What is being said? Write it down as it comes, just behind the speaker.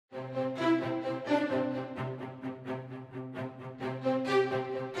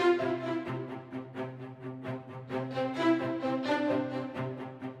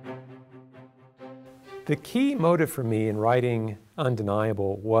The key motive for me in writing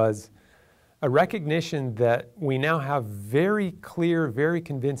Undeniable was a recognition that we now have very clear, very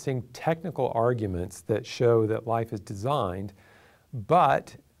convincing technical arguments that show that life is designed,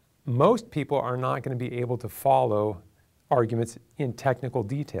 but most people are not going to be able to follow arguments in technical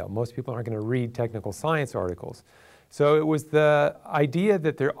detail. Most people aren't going to read technical science articles. So it was the idea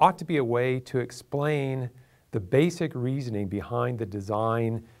that there ought to be a way to explain the basic reasoning behind the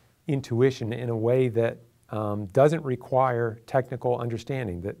design intuition in a way that doesn't require technical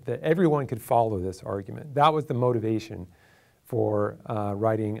understanding, that everyone could follow this argument. That was the motivation for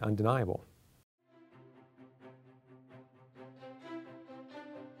writing Undeniable.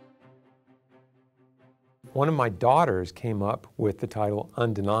 One of my daughters came up with the title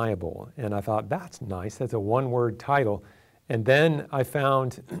Undeniable, and I thought, that's nice, that's a one-word title. And then I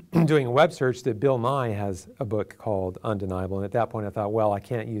found, doing a web search, that Bill Nye has a book called Undeniable, and at that point I thought, well, I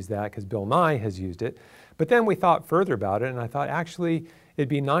can't use that because Bill Nye has used it. But then we thought further about it, and I thought, actually, it'd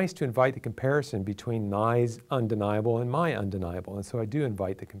be nice to invite the comparison between Nye's Undeniable and my Undeniable, and so I do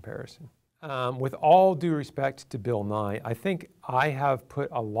invite the comparison. With all due respect to Bill Nye, I think I have put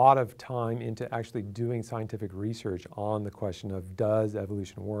a lot of time into actually doing scientific research on the question of does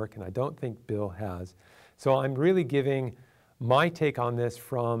evolution work, and I don't think Bill has. So I'm really giving my take on this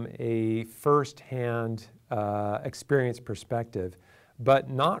from a first-hand experience perspective, but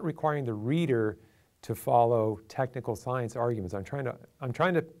not requiring the reader to follow technical science arguments. I'm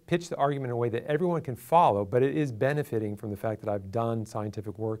trying to pitch the argument in a way that everyone can follow, but it is benefiting from the fact that I've done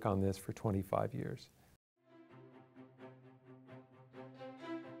scientific work on this for 25 years.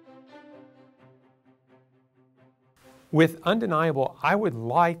 With Undeniable, I would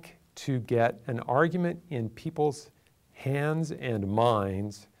like to get an argument in people's hands and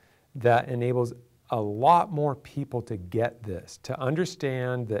minds that enables a lot more people to get this, to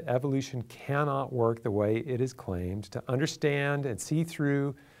understand that evolution cannot work the way it is claimed, to understand and see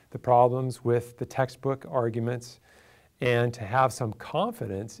through the problems with the textbook arguments, and to have some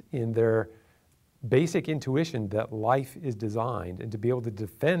confidence in their basic intuition that life is designed, and to be able to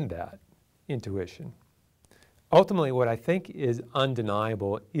defend that intuition. Ultimately, what I think is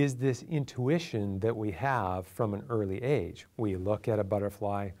undeniable is this intuition that we have from an early age. We look at a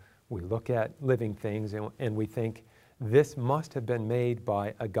butterfly, we look at living things, and we think this must have been made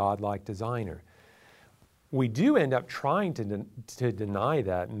by a godlike designer. We do end up trying to deny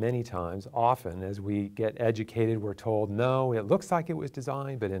that many times. Often, as we get educated, we're told, no, it looks like it was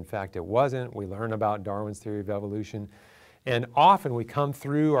designed, but in fact it wasn't. We learn about Darwin's theory of evolution. And often we come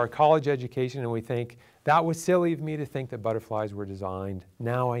through our college education and we think, that was silly of me to think that butterflies were designed.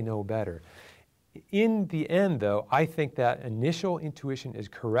 Now I know better. In the end, though, I think that initial intuition is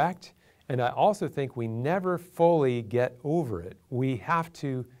correct, and I also think we never fully get over it. We have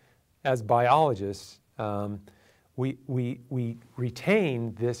to, as biologists, we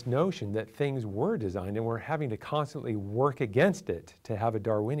retain this notion that things were designed, and we're having to constantly work against it to have a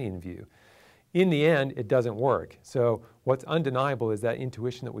Darwinian view. In the end, it doesn't work. So what's undeniable is that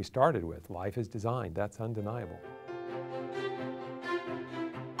intuition that we started with. Life is designed. That's undeniable.